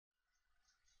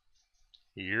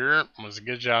Here was a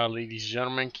good job, ladies,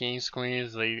 gentlemen, kings,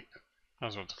 queens, ladies. I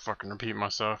was about to fucking repeat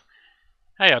myself.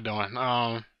 How y'all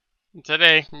doing?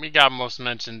 Today we got most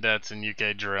mentioned deaths in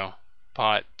UK drill,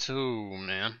 part 2,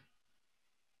 man.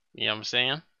 You know what I'm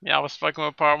saying? Yeah, I was fucking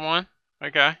with part 1.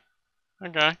 Okay.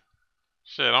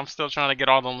 Shit, I'm still trying to get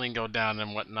all the lingo down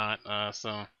and whatnot. So,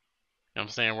 you know what I'm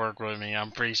saying? Work with me. I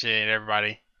appreciate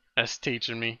everybody that's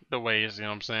teaching me the ways. You know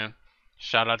what I'm saying?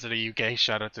 Shout out to the UK.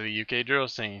 Shout out to the UK drill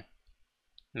scene.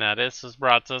 Now this was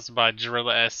brought to us by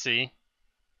drillase.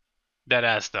 That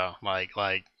ass though, like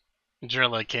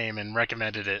Drilla came and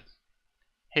recommended it.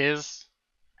 His,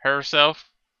 herself,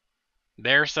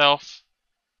 their self,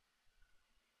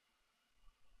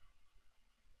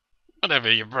 whatever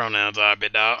your pronouns are,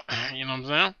 bit dog. You know what I'm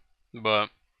saying? But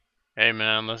hey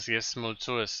man, let's get smooth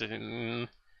to it.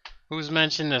 Who's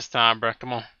mentioned this time, bro?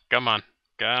 Come on.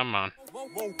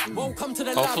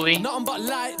 Hopefully, all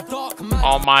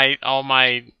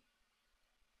my,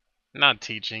 not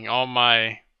teaching, all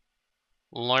my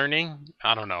learning,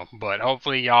 I don't know, but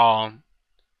hopefully y'all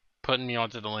putting me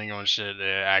onto the lingo and shit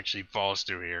that actually falls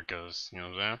through here, cause you know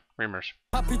what I'm saying? Reamers.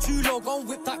 Happy Chulo, go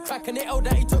whip that crack and it out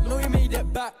that he took, no he made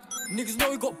it back. Niggas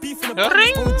know he got beef in the back.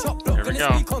 Here we go.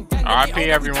 RIP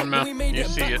everyone, man. You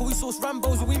see it. We source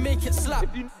Rambos and we make it slap.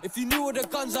 If you knew all the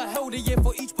guns I held a year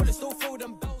for each bullet, still throw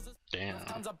them bells. Damn.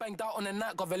 Times I banged out on the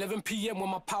night, got 11 PM when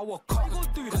my power cut.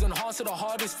 Cause enhance to the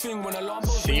hardest thing when alarm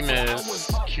goes Team is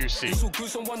QC. He saw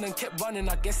gruesome one and kept running.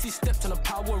 I guess he stepped on a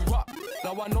power up.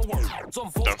 Now I know what's on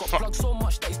voice, got plugged so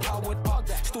much that he's powered up.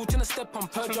 Still trying to step on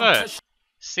purge.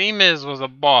 Semiz was a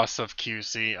boss of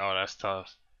QC. Oh, that's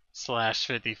tough. Slash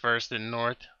 51st in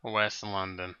North West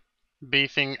London.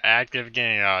 Beefing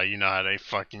activegxng. Oh, you know how they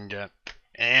fucking get.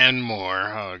 And more.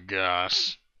 Oh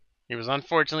gosh. He was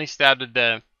unfortunately stabbed to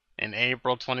death in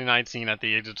April 2019 at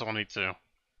the age of 22.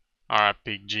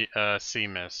 RIP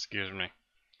Semiz, excuse me.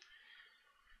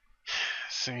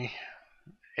 See,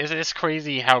 it's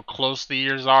crazy how close the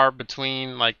years are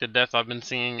between like the deaths I've been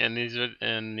seeing in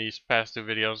these past 2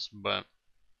 videos, but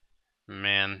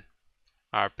man,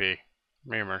 RIP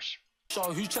Reamers. So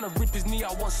who's trying to rip his knee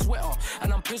out one sweater?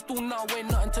 And I'm pissed all now,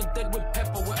 ain't nothing to dead with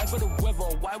pepper, whatever the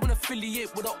weather. Why would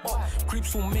affiliate with a op?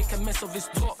 Creeps will make a mess of his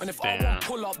top. And if I won't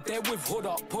pull up there with hood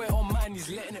up, put it on mine, he's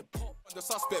letting it pop. The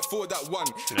suspect for that one.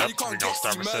 Yep, you can't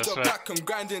get murder back and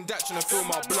grinding that trying to fill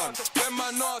my blunt.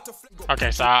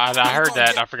 Okay, so I heard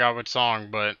that. I forgot which song,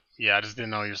 but yeah, I just didn't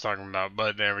know what he was talking about.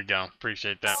 But there we go.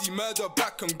 Appreciate that. See murder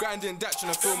back and grinding that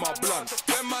trying to fill my blunt.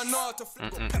 Trying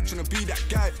to be that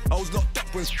guy. I was locked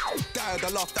up when died. I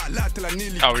laughed out loud till I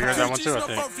nearly. Oh, we heard that one too,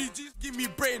 I think. Give me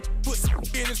brain, put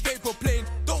in his paper plane.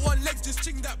 Don't want legs, just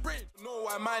ching that brain. Know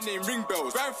why my name ring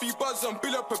bells. Grand 3 buzz and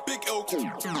build up a big L.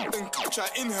 And try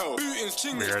inhale. We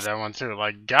heard that one too.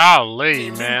 Like, golly,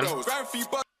 man.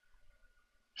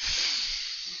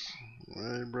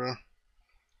 Hey, bro.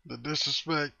 The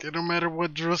disrespect. It don't matter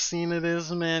what drill scene it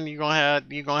is, man. You gonna have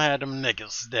them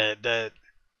niggas that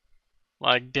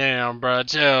like, damn, bro,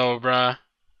 chill, bro.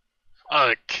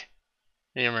 Fuck.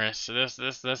 Humorous.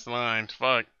 This line,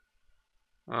 fuck.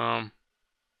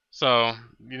 So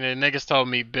you know, niggas told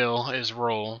me Bill is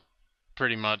roll,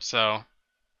 pretty much. So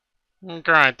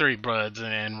grind 3 bloods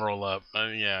and roll up.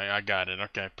 Yeah, I got it.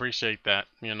 Okay, appreciate that.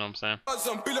 You know what I'm saying?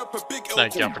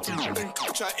 Thank y'all for teaching me.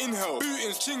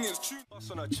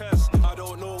 I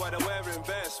don't know why they're wearing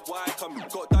vests. Why come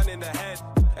got done in the head?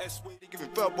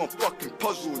 Fucking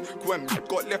puzzled. When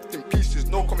got left in pieces,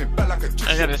 no coming back like a.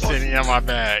 I got a city on my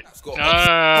back.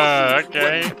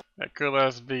 Okay. That cool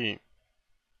ass beat.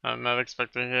 I'm not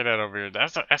expecting to hear that over here.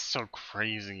 That's so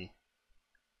crazy.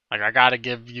 Like, I gotta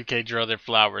give UK drill their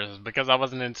flowers. Because I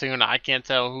wasn't in tune, I can't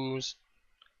tell who's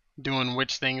doing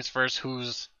which things first,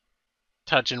 who's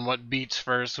touching what beats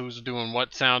first, who's doing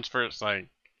what sounds first. Like,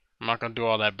 I'm not gonna do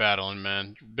all that battling,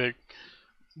 man. Big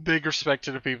respect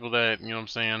to the people that, you know what I'm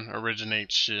saying,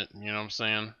 originate shit, you know what I'm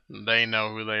saying? They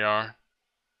know who they are.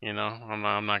 You know, I'm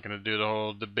not gonna do the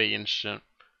whole debate and shit.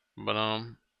 But, oh,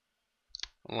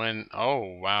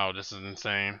 wow, this is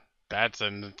insane. That's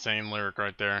an insane lyric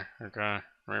right there. Okay.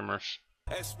 Reamers.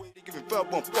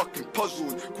 Fucking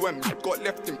puzzled. When got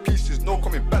left in pieces, no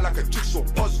coming back like a jigsaw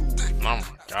puzzle. Oh my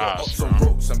gosh. Some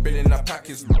ropes and building that pack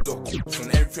is and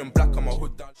everything black on my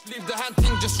hood. Leave the hand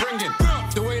thing just ringing.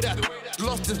 The way that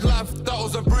lost his life, that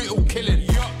was a brutal killing.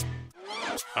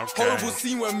 Okay. Horrible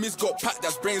scene when Miz got packed,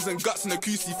 that's brains and guts in the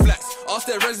QC flats. Ask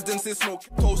their residents, they smoke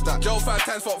toast that. Jail 5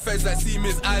 times fuck feds like see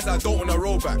Miz eyes, I don't wanna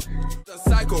roll back. The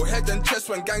psycho, head and chest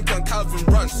when gang turn Calvin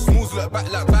runs. Smooths look back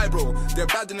like vibro, they're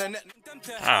bad in the net.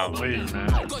 Golly,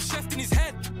 man. Got chef in his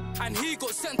head, and he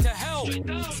got sent to hell.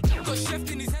 Got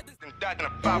chef in his head. Died in a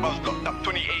 5 hours, locked up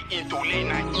 2018 till late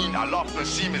 19. I laughed when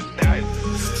Siemens died.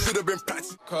 Should have been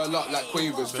practiced. Curl up like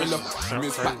quavers.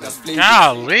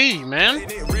 Golly, man.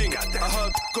 I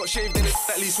heard got shaved in it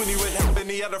at least when he went out. Then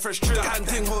he had a fresh trim.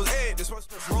 Canting hoes, hey, this one's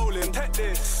rolling.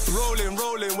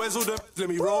 Rolling. Where's all the? Let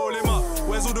me roll him up.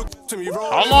 Where's all the? To me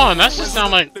roll. Hold on, that should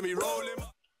sound like.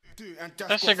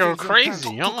 That should go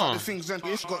crazy. Hold on. GB.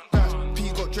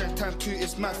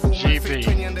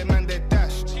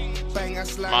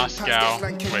 Moscow.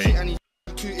 Wait.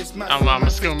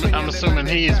 I'm assuming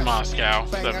he's Moscow.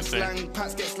 17.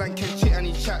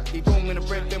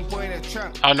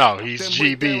 Oh no, he's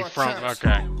GB from.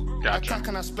 Okay, gotcha.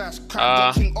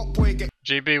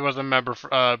 GB was a member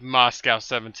of Moscow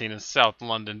 17 in South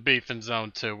London, Beef in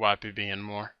Zone 2, YPB and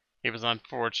more. He was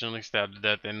unfortunately stabbed to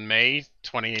death in May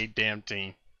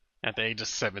 2018 at the age of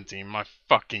 17. My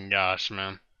fucking gosh,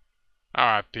 man.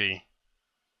 R.I.P.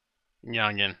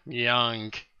 Youngin.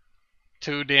 Young.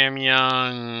 Too damn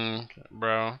young,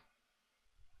 bro.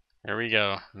 Here we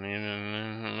go.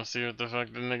 Let's see what the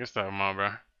fuck the niggas talking about, bro.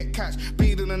 Catch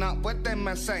beating up what them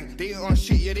man saying. They ain't on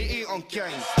shit, yeah, they ain't on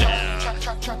gang.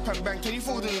 Trap and bang. Can you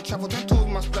fold in the travel? Then told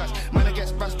my splash. Man, I get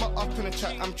splashed, but up in the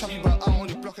chat. I'm trappy, but I'm on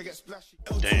the block, I get splashed.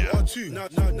 Damn.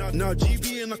 Now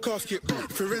GB in the casket.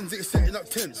 Forensic setting up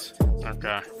tents.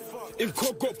 Okay. If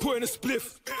Cobb got put in a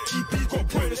spliff, GB got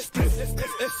put in a spliff.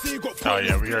 FC got put Oh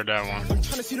yeah, we heard that one. I'm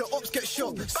trying to see the ops get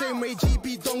shot. Same way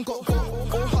GB Don got got.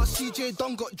 Or how CJ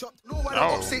Don got dropped. No why the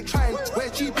ops ain't trying. Where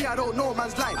GB I don't know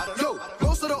man's line. Yo,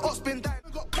 most of the ops been dying.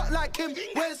 Got cut like him.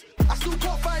 Where's I still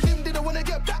can't find him. Didn't wanna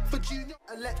get back for Junior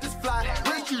and let this fly.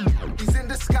 Where's you? He's in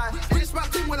the sky. Reach my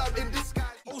team when I'm in disguise.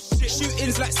 Oh shit,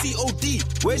 shootings like COD.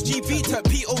 Where's GB to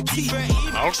POT?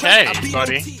 Okay,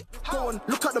 buddy. Go on,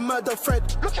 look at the murder thread.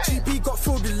 GB got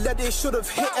filled with lead, they should have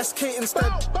hit SK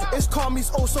instead. It's calm,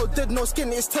 he's also dead, no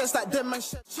skin, it's tense like them man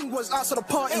shit. Ching was outside the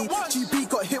party, GB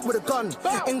got hit with a gun.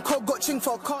 In Cobb got Ching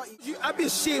for a carty. You I be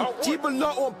ashamed, GB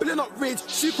lot or billing up rage.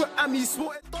 Super Ami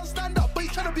swore. Don't stand up, but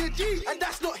he's trying to be a G, and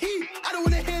that's not he. I don't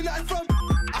wanna hear nothing from.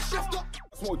 I shift up.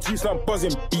 Smoke juice and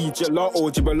buzzing. B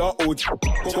gelato, gibalato,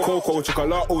 cocoa,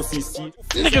 chocolate, CC.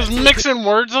 Niggas mixing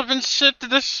words up and shit to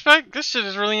disrespect. This shit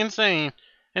is really insane.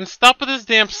 And stop with this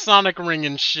damn sonic ring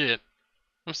and shit.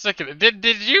 I'm sick of it.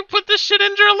 Did you put this shit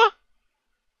in, Drilla?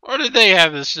 Or did they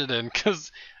have this shit in?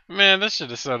 Cause man, this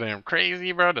shit is so damn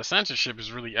crazy, bro. The censorship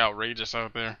is really outrageous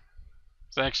out there.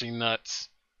 It's actually nuts.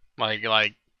 Like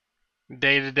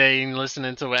day to day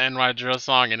listening to an NY drill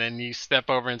song and then you step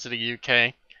over into the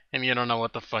UK and you don't know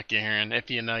what the fuck you're hearing. If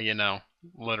you know, you know.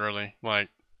 Literally. Like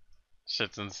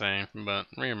shit's insane, but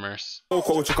reimmerse.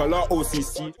 Cocoa, chocolate,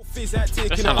 OCC. That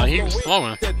sounded like he was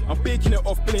flowing. I'm baking it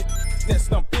off, blink.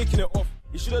 Next, I'm baking it off.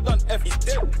 He should have done F. He's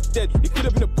dead. He could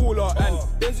have been a baller and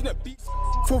there's in it beats.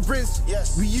 For Riz,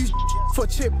 yes. We use for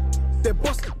chip. They're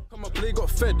busted. Come on, play got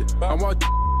fed. And while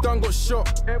done got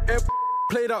shot.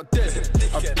 Played out dead.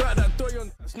 I bet that doy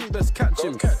on Snoop, let's catch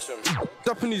him.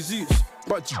 Dapping his zoots,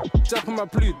 but dapping my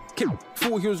blue.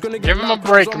 Thought he was gonna give him a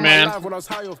break, man. When I was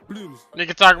high off blooms. You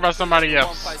can talk about somebody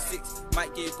else.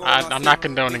 I'm not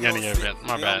condoning any of it.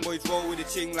 My bad.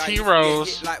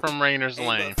 T-Rose from Rainer's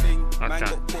Lane. Okay.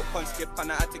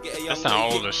 That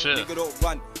sounds old as shit.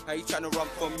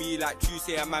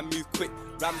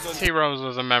 T-Rose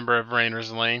was a member of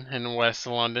Rainer's Lane in West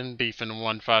London, beefing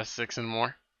 156 and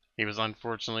more. He was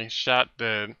unfortunately shot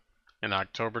dead in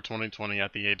October 2020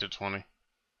 at the age of 20.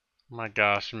 My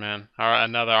gosh, man. Alright,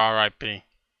 another RIP.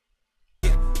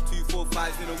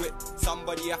 245s in a whip.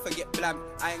 Somebody I forget blam.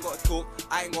 I ain't gotta talk,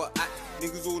 I ain't gotta act.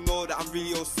 Niggas all know that I'm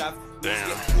really old sav. Damn.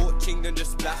 Get caught, ching, then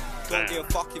just splat. Don't give a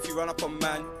fuck if you run up on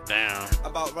man. Damn.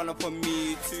 About run up on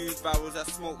me. 2 barrels I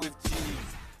smoke with G.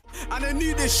 And I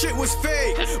knew this shit was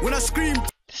fake when I screamed.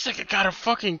 This nigga got a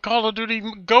fucking Call of Duty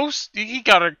ghost. He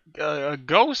got a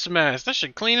ghost mask. That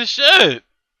shit clean as shit.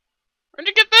 Where'd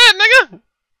you get that, nigga?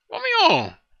 Put me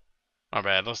on. My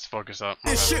bad. Let's focus up.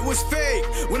 This shit was fake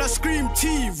when I screamed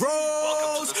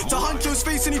T-Rose to Huncho's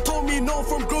face and he told me no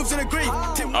from Groves in the grave.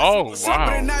 Oh wow. With a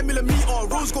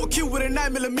 9mm. Rose got killed with a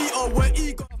 9mm. Where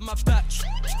he got My batch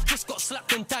just got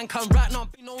slapped in tank and right now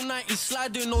no 90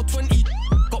 sliding no 20.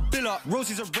 Got Billa,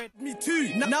 Rosie's a red. me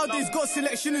too. Nowadays got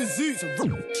selection and zoots.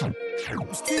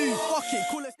 It's too fuck it.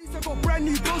 Cool as I got brand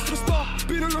new ghost for star.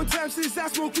 Been a long time since I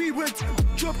smoked weed went.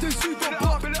 Dropped and suit got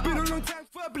pop. Been a long time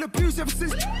verbal abuse ever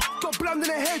since. Got blammed in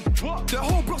the head. The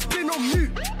whole block's been on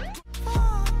mute.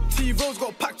 T-Rose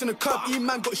got packed in the curb.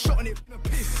 E-man got shot on it.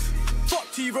 Piss. Fuck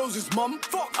T-Rose's mum.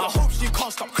 I hope she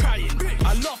can't stop crying.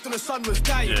 I laughed when the sun was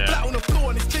dying. Flat on the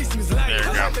floor and his face was lying.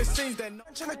 There you go.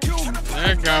 Trying to kill me.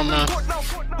 There you go, man.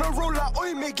 No roll like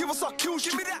oi, mate, give us our kill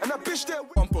shit. And that bitch there.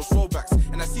 One post rollbacks,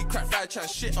 and I see crack fire chat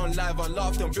shit on live. I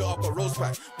laughed and built up a rose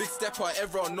pack. Big stepper,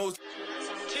 everyone knows.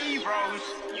 T-Rose,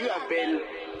 you have been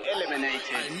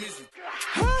eliminated.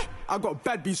 I got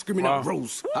bad bees screaming at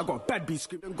Rose. I got bad bees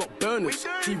screaming, got burners.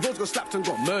 T-Rose got slapped and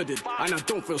got murdered. And I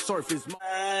don't feel sorry for his mom.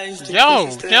 Yo,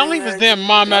 can't leave his damn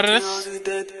mom out of this.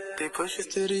 They push us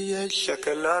to the edge,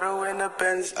 Shakalaro in the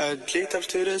Benz. I bleed up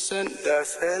to the sun,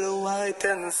 that's hella white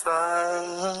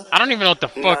inside. I don't even know what the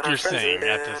fuck you're saying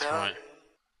at this point.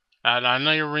 I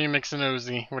know you're remixing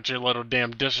Uzi with your little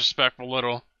damn disrespectful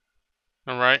little.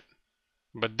 Alright?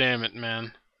 But damn it,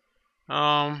 man.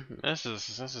 This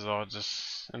is all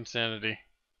just insanity.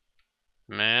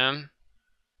 Man.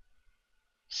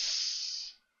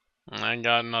 I ain't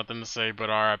got nothing to say but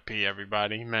RIP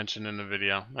everybody mentioned in the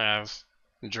video, as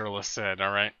drillase said,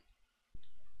 alright?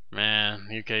 Man,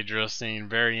 UK drill scene,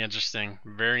 very interesting,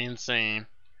 very insane,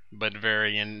 but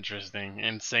very interesting.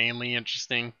 Insanely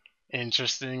interesting,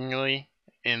 interestingly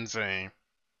insane.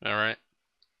 Alright?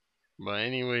 But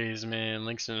anyways, man,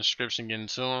 links in the description, get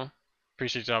into them.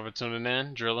 Appreciate y'all for tuning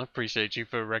in. Driller, appreciate you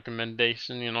for the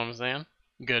recommendation, you know what I'm saying?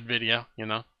 Good video, you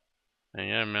know? And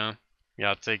yeah, man,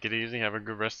 y'all take it easy. Have a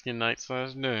good rest of your night /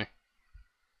 day.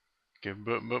 Good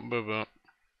butt.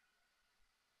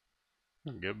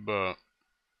 Good butt.